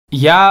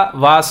Я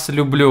вас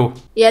люблю.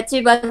 Я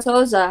тебя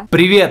тоже.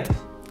 Привет!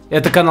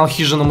 Это канал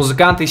Хижина,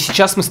 Музыканта, и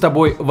сейчас мы с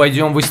тобой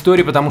войдем в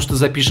историю, потому что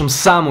запишем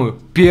самую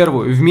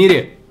первую в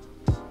мире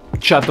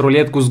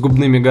чат-рулетку с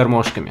губными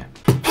гармошками.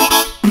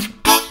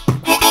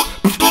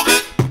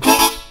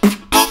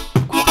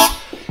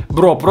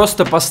 Бро,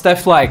 просто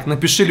поставь лайк,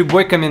 напиши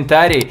любой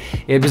комментарий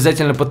и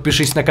обязательно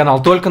подпишись на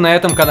канал. Только на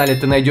этом канале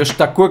ты найдешь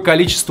такое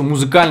количество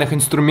музыкальных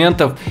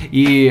инструментов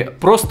и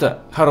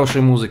просто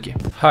хорошей музыки.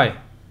 Hi.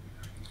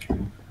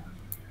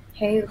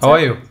 Hey, How are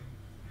you?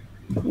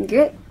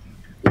 Good.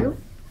 You?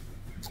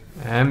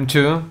 I'm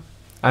too.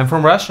 I'm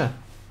from Russia.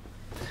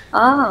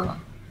 Ah,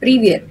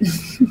 привет.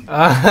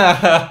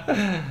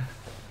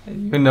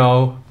 You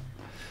know.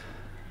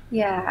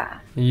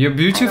 Yeah. You're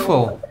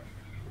beautiful.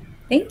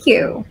 Thank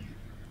you.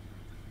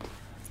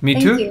 Me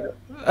Thank too? you.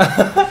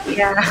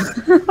 Yeah.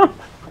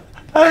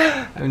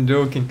 I'm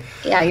joking.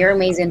 Yeah, you're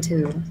amazing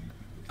too.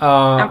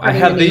 I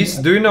had this.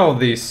 Do you know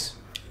this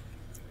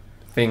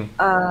thing?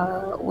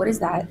 What is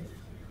that?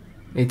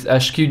 It's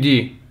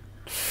HQD.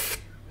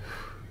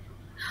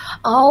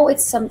 Oh,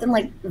 it's something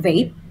like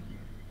vape.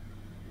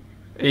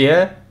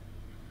 Yeah?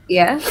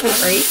 Yeah,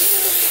 right.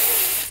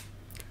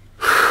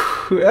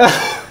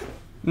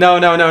 No.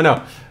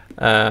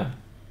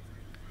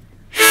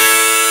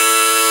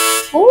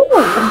 Oh.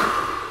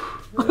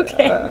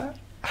 Okay.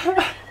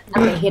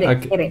 Okay, hit it.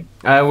 Okay. Hit it.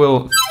 I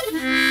will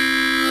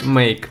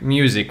make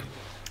music.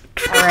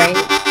 All right.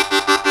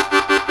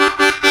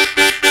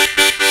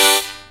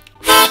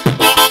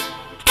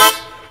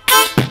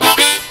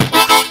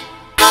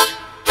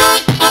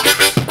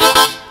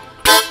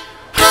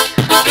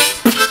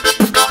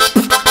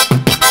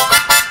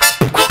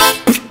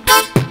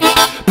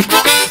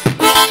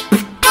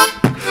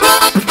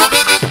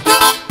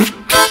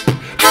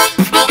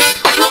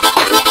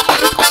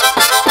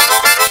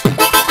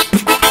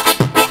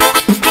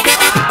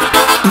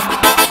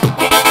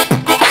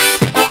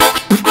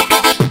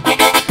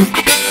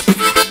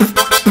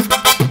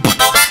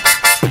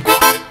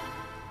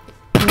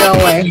 No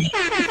way.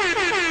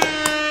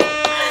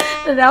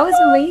 That was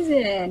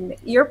amazing.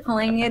 You're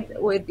playing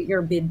it with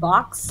your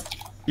beatbox.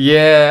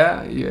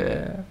 Yeah.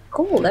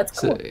 Cool, that's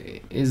So cool.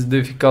 it's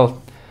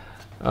difficult.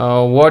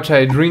 What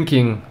are you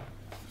drinking?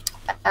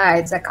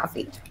 It's a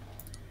coffee.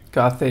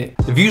 Кофе.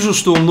 Вижу,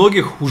 что у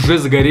многих уже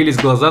загорелись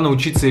глаза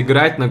научиться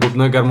играть на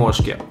губной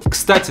гармошке.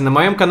 Кстати, на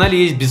моем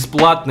канале есть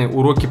бесплатные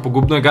уроки по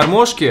губной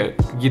гармошке,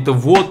 какие-то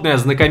вводные,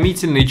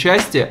 ознакомительные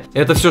части.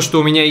 Это все, что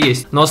у меня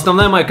есть. Но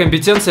основная моя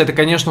компетенция — это,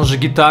 конечно же,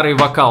 гитара и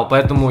вокал.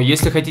 Поэтому,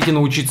 если хотите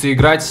научиться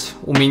играть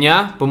у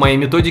меня, по моей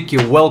методике,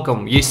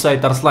 welcome. Есть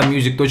сайт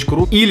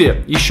arslanmusic.ru.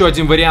 Или еще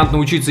один вариант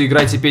научиться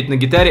играть и петь на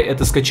гитаре —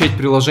 это скачать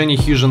приложение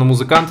Хижина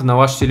Музыканта на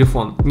ваш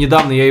телефон.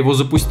 Недавно я его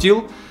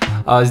запустил.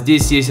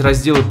 Здесь есть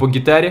разделы по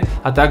гитаре,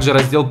 а также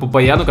раздел по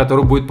баяну,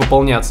 который будет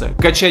пополняться.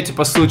 Качайте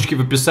по ссылочке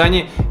в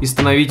описании и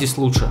становитесь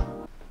лучше.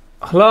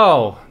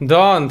 Hello,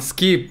 don't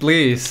skip,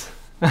 please.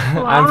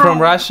 Wow. I'm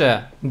from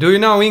Russia. Do you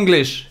know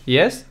English?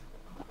 Yes?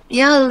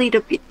 Yeah, a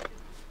little bit.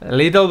 A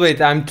little bit.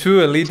 I'm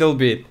too a little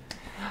bit.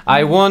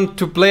 I want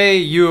to play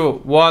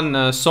you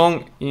one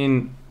song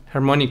in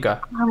harmonica.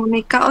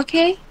 Harmonica,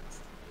 okay?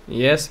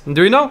 Yes.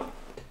 Do you know?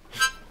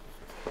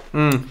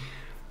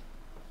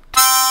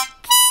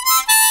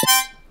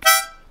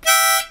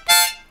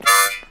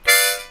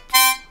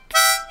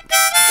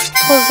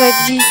 Что за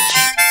дичь?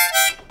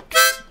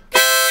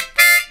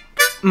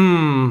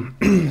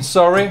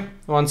 Sorry.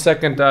 1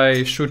 second.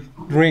 I should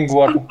drink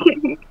water.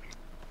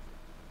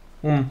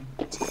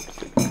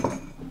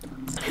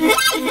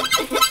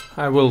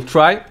 I will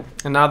try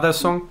another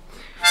song.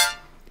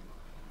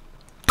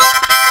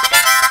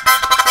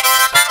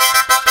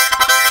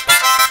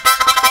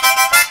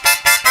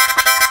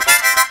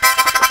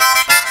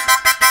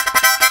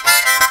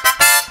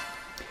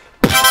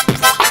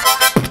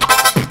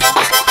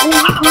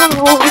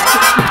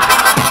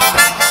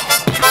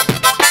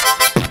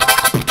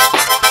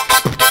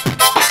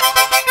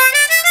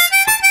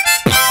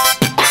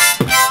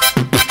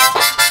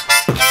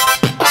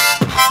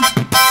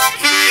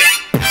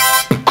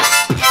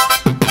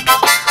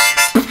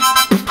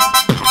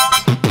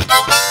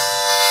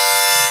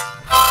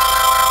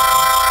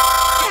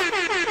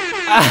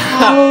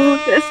 Oh,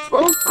 that's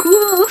so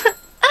cool.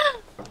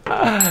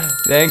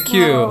 Thank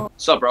you.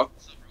 What's up, bro?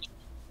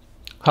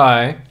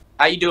 Hi.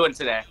 How you doing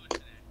today?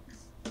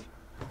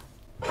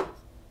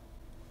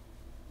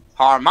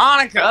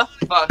 Harmonica?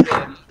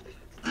 Fucking.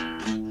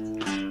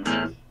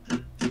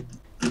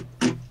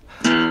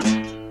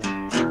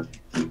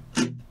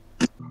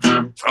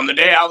 From the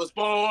day I was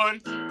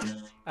born,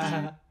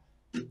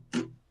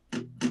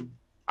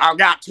 I've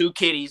got 2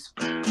 kitties.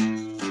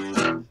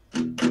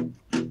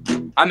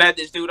 I met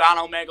this dude on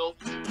Omegle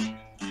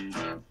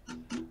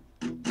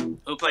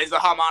who plays the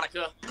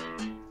harmonica.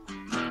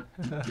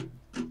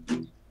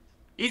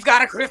 He's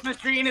got a Christmas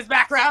tree in his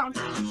background.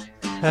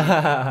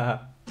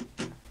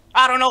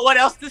 I don't know what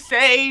else to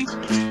say.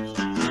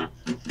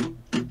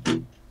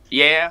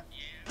 Yeah.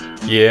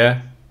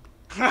 Yeah.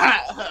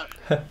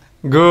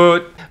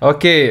 Good.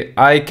 Okay,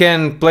 I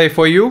can play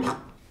for you.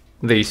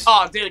 this.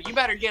 Oh, dude, you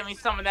better give me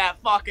some of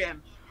that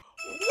fucking.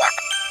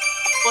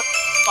 What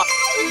the fuck?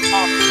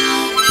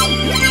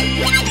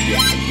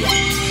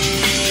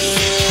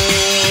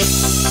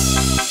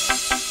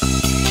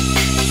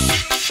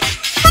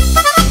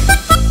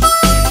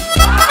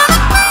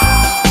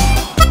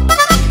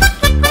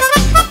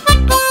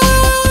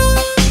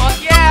 Fuck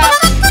yeah!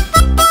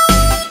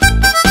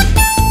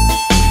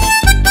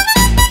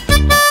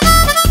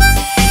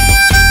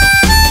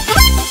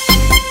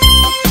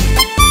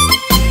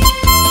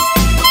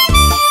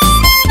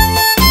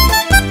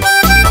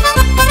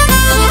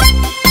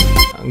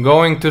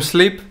 Going to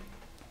sleep?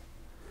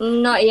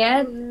 Not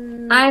yet.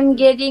 I'm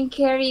getting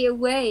carried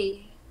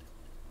away.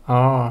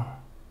 Oh.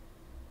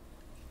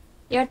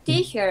 Your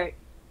t-shirt.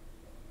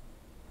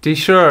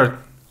 T-shirt.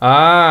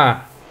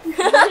 Ah.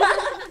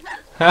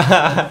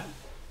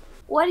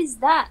 What is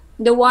that?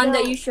 The one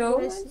that you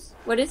showed us?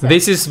 What is it?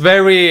 This is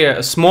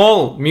very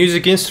small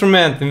music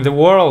instrument in the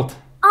world.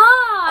 Ah,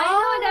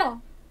 I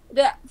know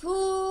that. The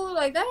fool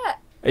like that.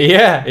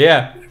 Yeah,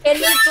 yeah. Can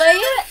you play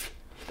it?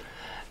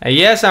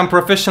 Yes, I'm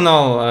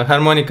professional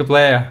harmonica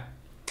player.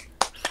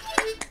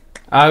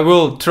 I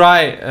will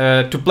try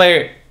to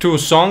play 2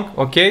 songs,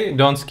 okay?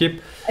 Don't skip.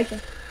 Okay.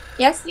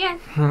 Yes, yeah.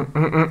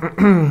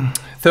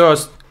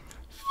 First.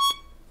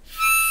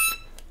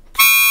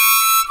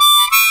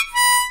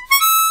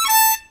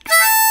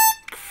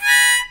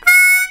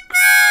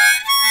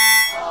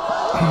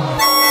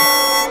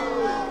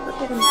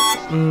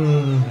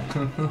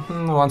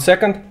 One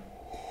second.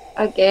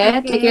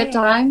 Okay, take your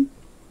time.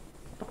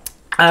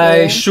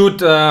 I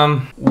should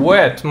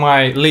wet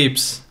my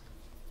lips.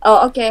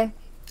 Oh, okay.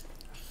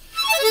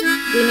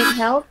 Do you need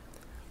help?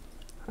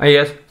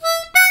 Yes.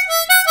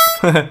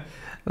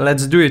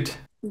 Let's do it.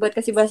 Buat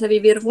kasih bahasa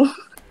bibirmu.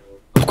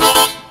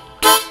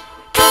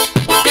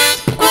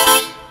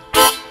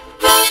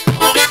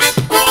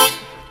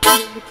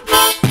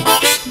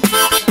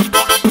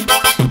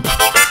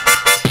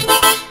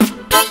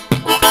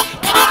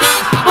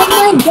 Oh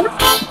my god.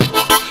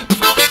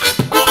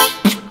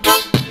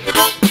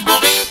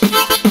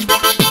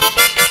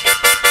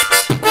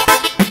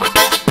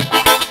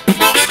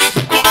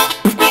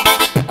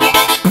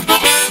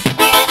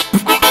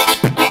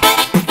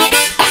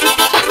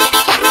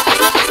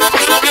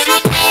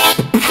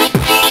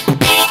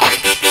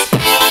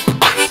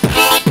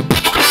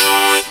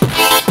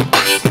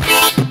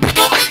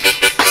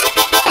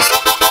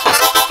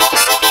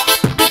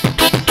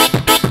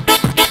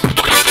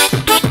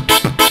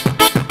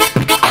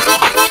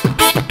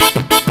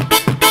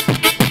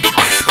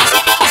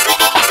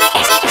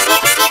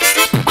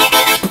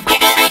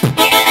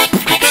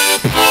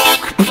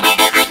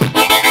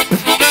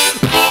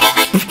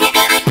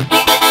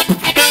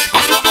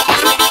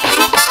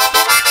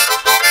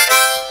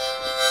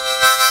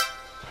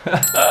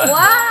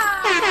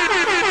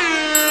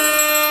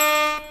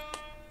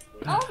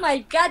 Oh my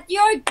god,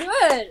 you're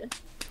good.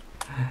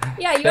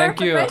 Yeah, you're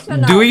Thank you.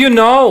 professional. Do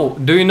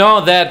you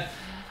know that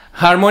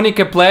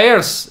harmonica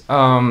players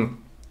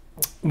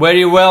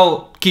very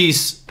well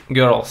kiss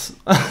girls?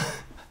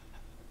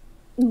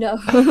 No.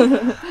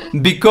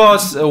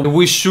 Because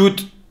we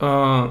should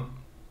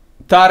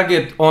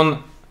target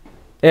on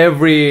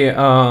every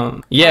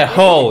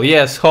hole,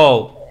 yes,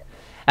 hole.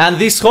 And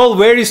this hole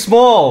very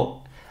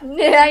small.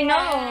 Yeah, I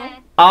know.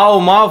 Our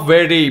mouth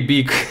very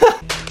big.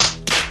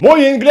 More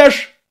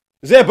English,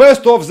 the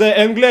best of the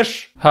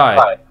English.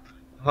 Hi.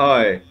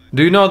 Hi,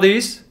 Do you know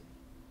this?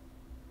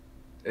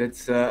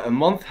 it's a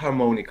month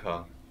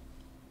harmonica.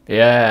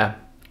 Yeah.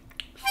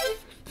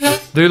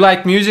 Do you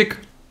like music?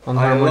 On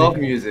I harmonica? love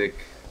music.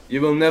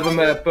 You will never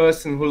meet a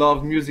person who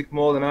loves music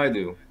more than I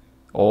do.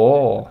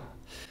 Oh.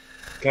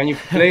 Can you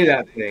play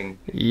that thing?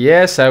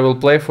 Yes, I will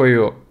play for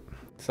you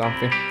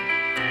something.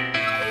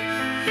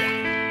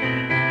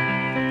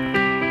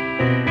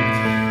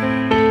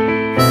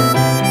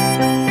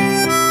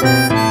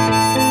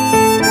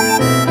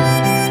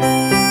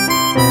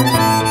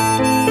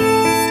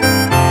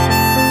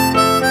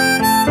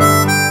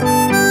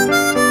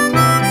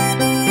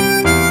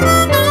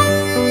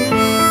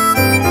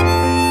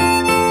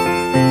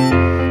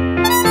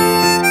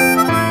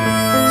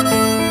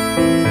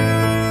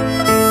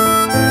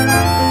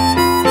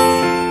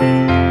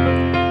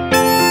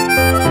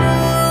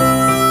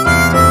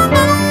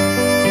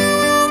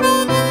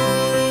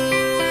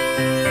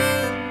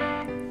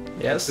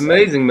 It's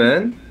amazing,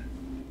 man.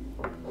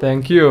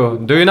 Thank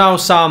you. Do you know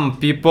some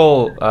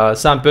people,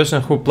 some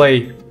person who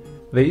play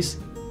this?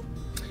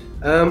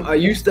 I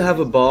used to have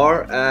a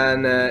bar,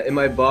 and in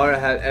my bar I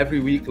had every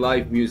week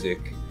live music,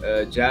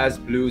 jazz,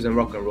 blues, and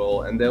rock and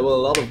roll. And there were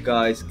a lot of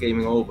guys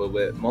coming over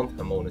with month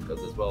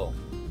harmonicas as well.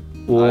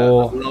 I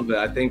love it.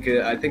 I think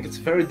it's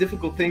a very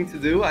difficult thing to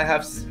do. I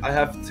have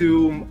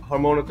 2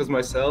 harmonicas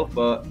myself,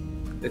 but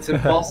it's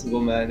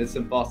impossible, man. It's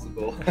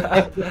impossible.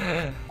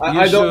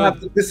 I don't have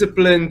the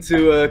discipline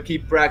to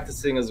keep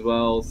practicing as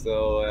well,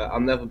 so I'll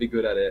never be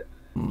good at it.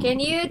 Can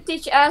you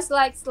teach us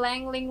like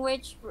slang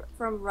language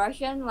from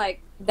Russian,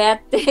 like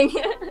that thing?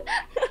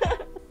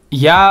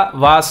 Я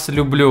вас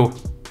люблю.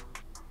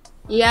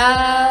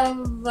 Я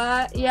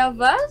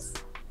вас?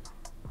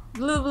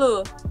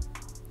 Blue.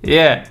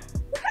 Yeah.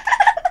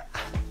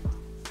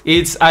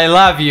 It's I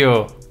love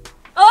you.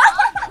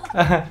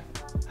 I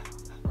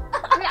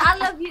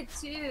love you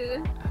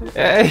too.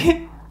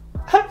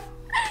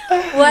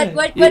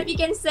 What we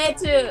can say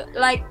to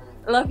like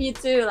love you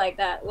too like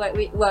that? What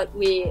we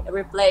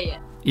replay it?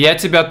 Я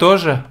тебя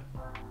тоже.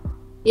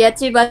 Я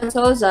тебя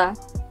тоже.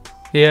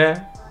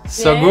 Yeah.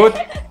 So Yeah. good.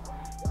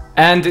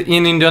 And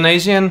in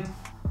Indonesian,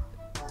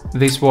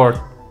 this word.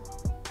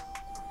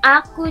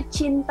 Aku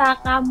cinta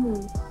kamu.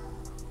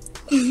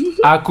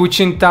 Aku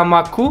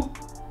cinta-maku.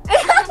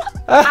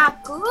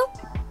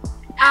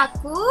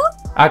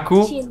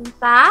 Aku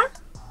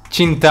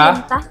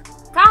cinta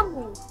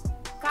kamu.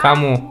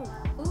 Kamu.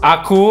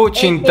 Aku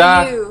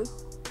cinta You.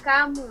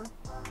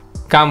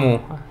 kamu.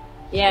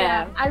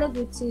 Yeah. I love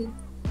you too.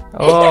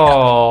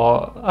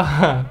 Oh.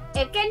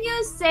 Can you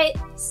say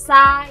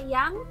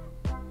sayang?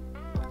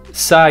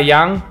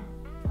 Sayang.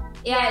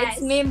 Yeah, Yes.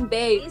 it's mean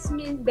babe. It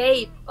means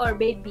babe or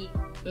baby.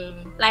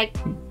 Mm. Like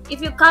if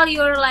you call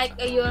your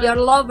Your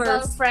lovers.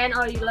 girlfriend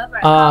or your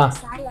lover,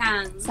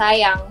 sayang.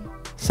 Sayang.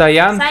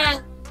 Sayang. Sayang.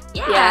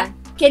 Yeah.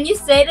 Can you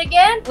say it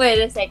again? Wait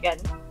a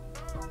second.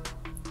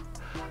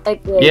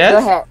 Okay, Yes? go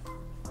ahead.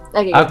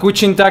 Okay. Aku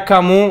cinta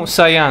kamu,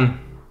 sayang.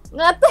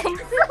 Nothing.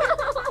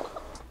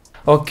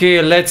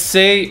 Okay, let's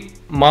say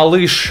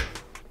малыш.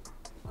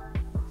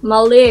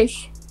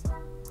 Malish.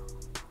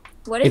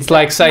 What is It's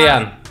like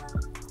sayang.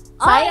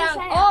 Sayang.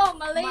 sayang. Oh,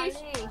 Malish.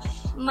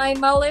 My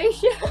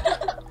Malish.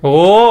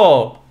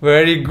 Oh,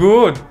 very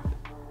good.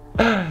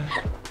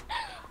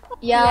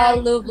 Ya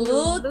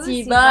lublu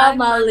tiba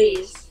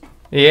Malish.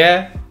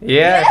 Yeah.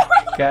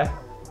 Okay.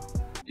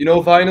 You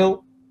know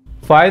vinyl?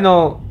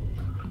 Final.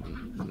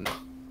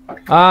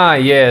 Ah,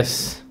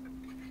 yes.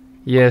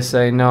 Yes,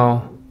 I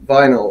know.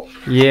 Vinyl.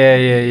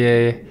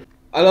 Yeah.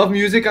 I love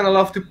music and I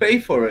love to pay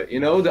for it. You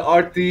know, the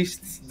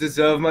artists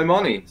deserve my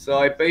money, so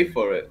I pay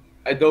for it.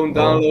 I don't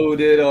download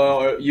it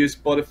or use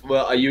Spotify.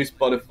 Well, I use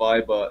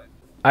Spotify, but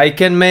I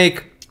can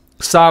make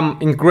some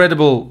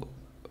incredible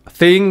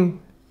thing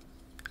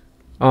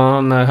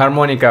on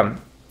harmonica.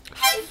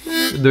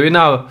 Do you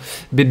know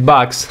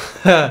beatbox?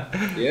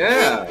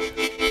 yeah.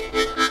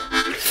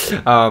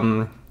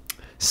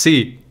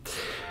 See.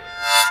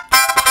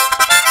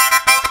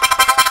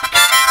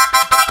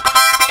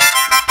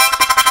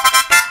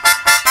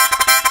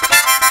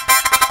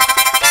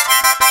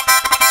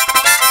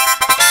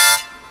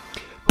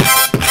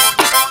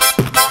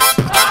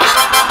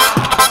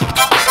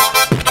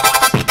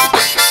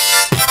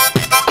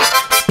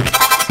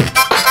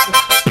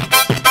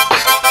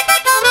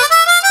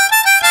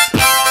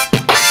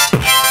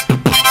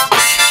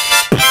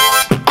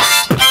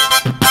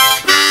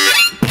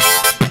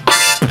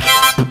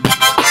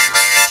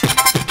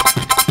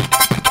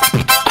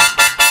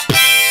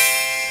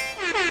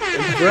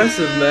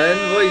 Impressive, man.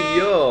 What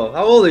yo?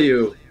 How old are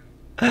you?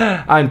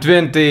 I'm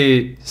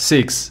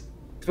 26.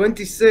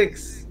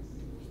 26.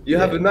 You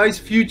have a nice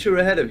future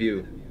ahead of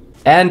you.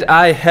 And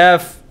I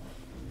have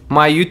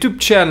my YouTube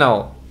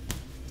channel.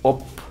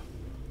 Op.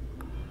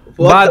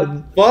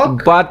 What the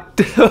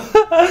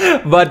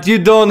fuck? But you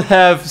don't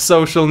have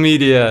social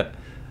media.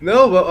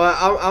 No, but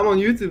I'm on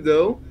YouTube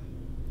though.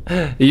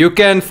 You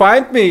can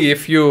find me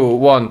if you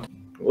want.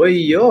 Ой,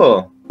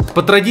 yo.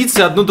 По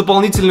традиции, одну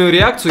дополнительную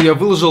реакцию я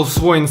выложил в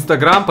свой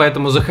инстаграм,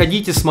 поэтому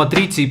заходите,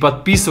 смотрите и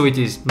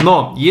подписывайтесь.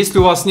 Но, если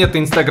у вас нет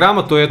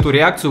инстаграма, то эту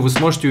реакцию вы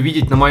сможете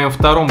увидеть на моем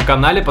втором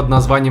канале под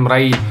названием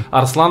Раиль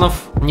Арсланов.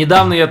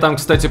 Недавно я там,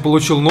 кстати,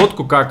 получил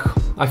нотку как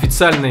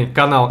официальный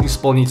канал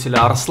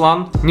исполнителя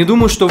Арслан. Не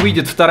думаю, что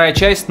выйдет вторая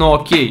часть, но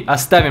окей,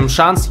 оставим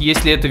шанс.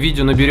 Если это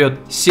видео наберет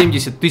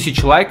 70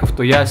 тысяч лайков,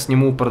 то я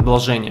сниму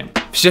продолжение.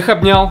 Всех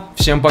обнял,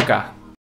 всем пока.